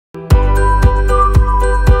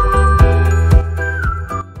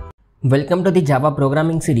Welcome to the Java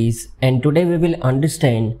programming series, and today we will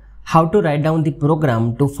understand how to write down the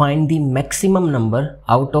program to find the maximum number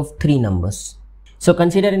out of three numbers. So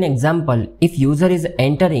consider an example. If user is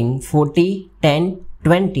entering 40, 10,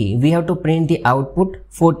 20, we have to print the output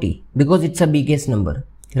 40 because it's the biggest number,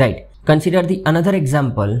 right? Consider the another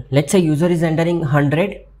example. Let's say user is entering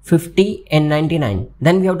 100, 50 and 99.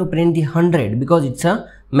 Then we have to print the 100 because it's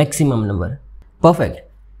a maximum number. Perfect.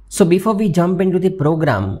 So before we jump into the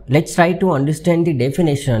program, let's try to understand the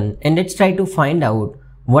definition and let's try to find out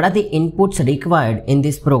what are the inputs required in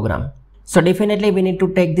this program. So definitely we need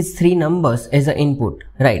to take these three numbers as an input,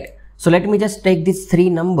 right? So let me just take these three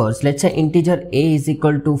numbers. Let's say integer a is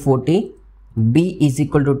equal to 40, b is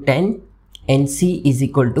equal to 10 and c is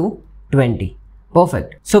equal to 20.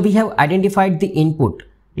 Perfect. So we have identified the input.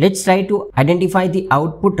 Let's try to identify the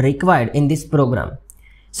output required in this program.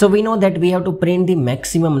 So we know that we have to print the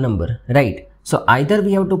maximum number, right? So either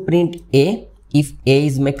we have to print a if a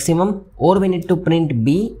is maximum, or we need to print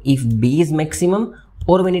b if b is maximum,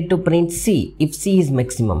 or we need to print c if c is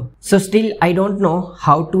maximum. So still I don't know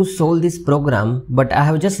how to solve this program, but I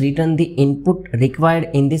have just written the input required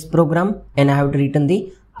in this program and I have written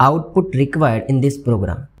the output required in this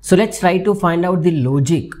program. So let's try to find out the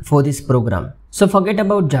logic for this program. So forget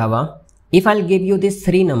about Java. If I'll give you these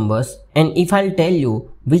three numbers and if I'll tell you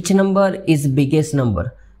which number is biggest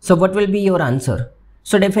number, so what will be your answer?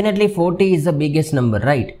 So definitely 40 is the biggest number,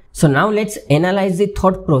 right? So now let's analyze the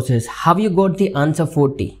thought process. How you got the answer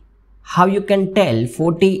 40? How you can tell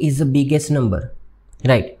 40 is the biggest number,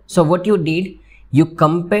 right? So what you did, you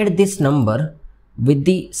compared this number with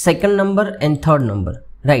the second number and third number,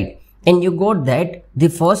 right? And you got that the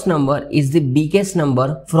first number is the biggest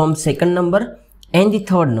number from second number and the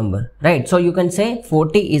third number, right? So you can say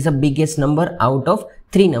 40 is the biggest number out of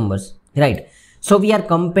three numbers, right? So we are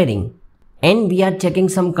comparing and we are checking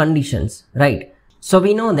some conditions, right? So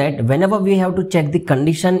we know that whenever we have to check the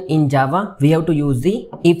condition in Java, we have to use the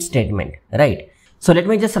if statement, right? So let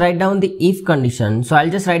me just write down the if condition. So I'll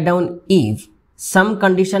just write down if some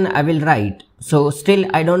condition I will write. So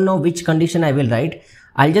still I don't know which condition I will write.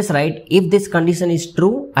 I'll just write if this condition is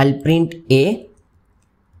true, I'll print a.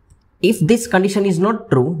 If this condition is not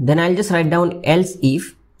true, then I'll just write down else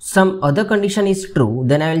if some other condition is true,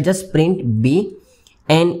 then I will just print b,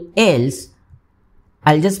 and else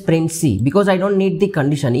I'll just print c because I don't need the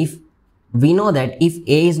condition. If we know that if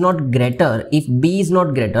a is not greater, if b is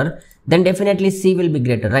not greater, then definitely c will be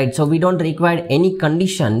greater, right? So we don't require any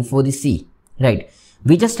condition for the c, right?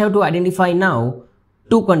 We just have to identify now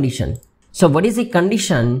two conditions. So what is the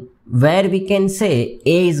condition where we can say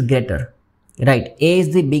a is greater, right? A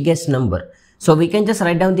is the biggest number. So we can just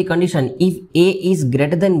write down the condition if a is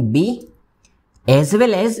greater than b as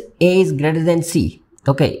well as a is greater than c.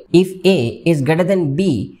 Okay, if a is greater than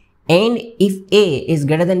b and if a is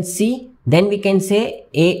greater than c, then we can say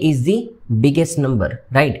a is the biggest number,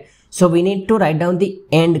 right? So we need to write down the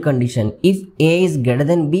AND condition. If a is greater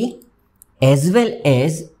than b as well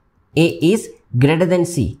as a is greater than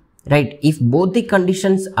c, right? If both the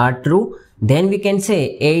conditions are true, then we can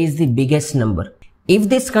say a is the biggest number. If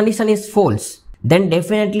this condition is false, then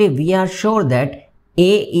definitely we are sure that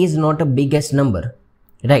a is not a biggest number,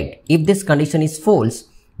 right? If this condition is false,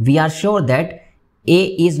 we are sure that a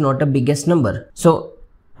is not a biggest number. So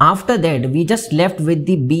after that, we just left with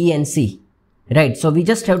the b and c, right? So we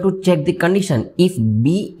just have to check the condition. If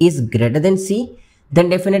b is greater than c, then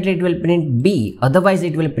definitely it will print b, otherwise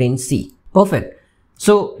it will print c. Perfect.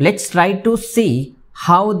 So let's try to see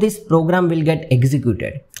how this program will get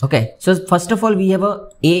executed. Okay, so first of all we have a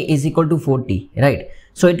is equal to 40, right?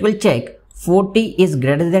 So it will check 40 is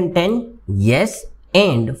greater than 10, yes,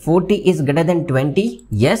 and 40 is greater than 20,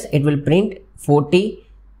 yes, it will print 40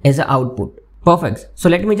 as an output. Perfect. So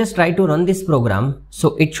let me just try to run this program.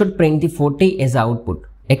 So it should print the 40 as output.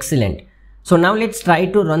 Excellent. So now let's try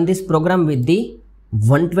to run this program with the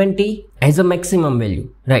 120 as a maximum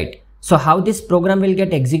value, right? So how this program will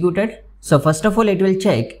get executed? So first of all, it will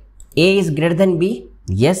check a is greater than b.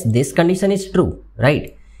 Yes, this condition is true,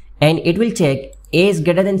 right? And it will check a is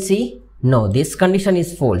greater than c. No, this condition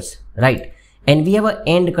is false, right? And we have an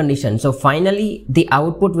AND condition. So finally, the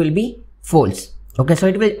output will be false. Okay, so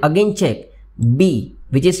it will again check b,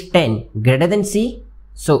 which is 10 greater than c.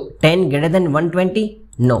 So 10 greater than 120.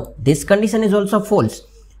 No, this condition is also false.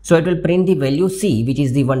 So it will print the value c, which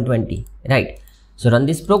is the 120, right? So run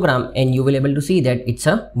this program and you will able to see that it's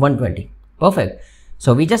a 120. Perfect.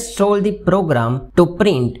 So we just solved the program to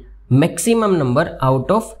print maximum number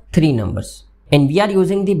out of three numbers. And we are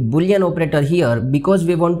using the Boolean operator here because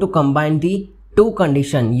we want to combine the two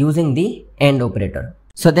conditions using the AND operator.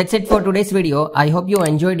 So that's it for today's video. I hope you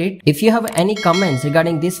enjoyed it. If you have any comments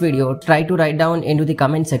regarding this video, try to write down into the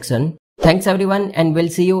comment section. Thanks everyone, and we'll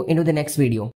see you into the next video.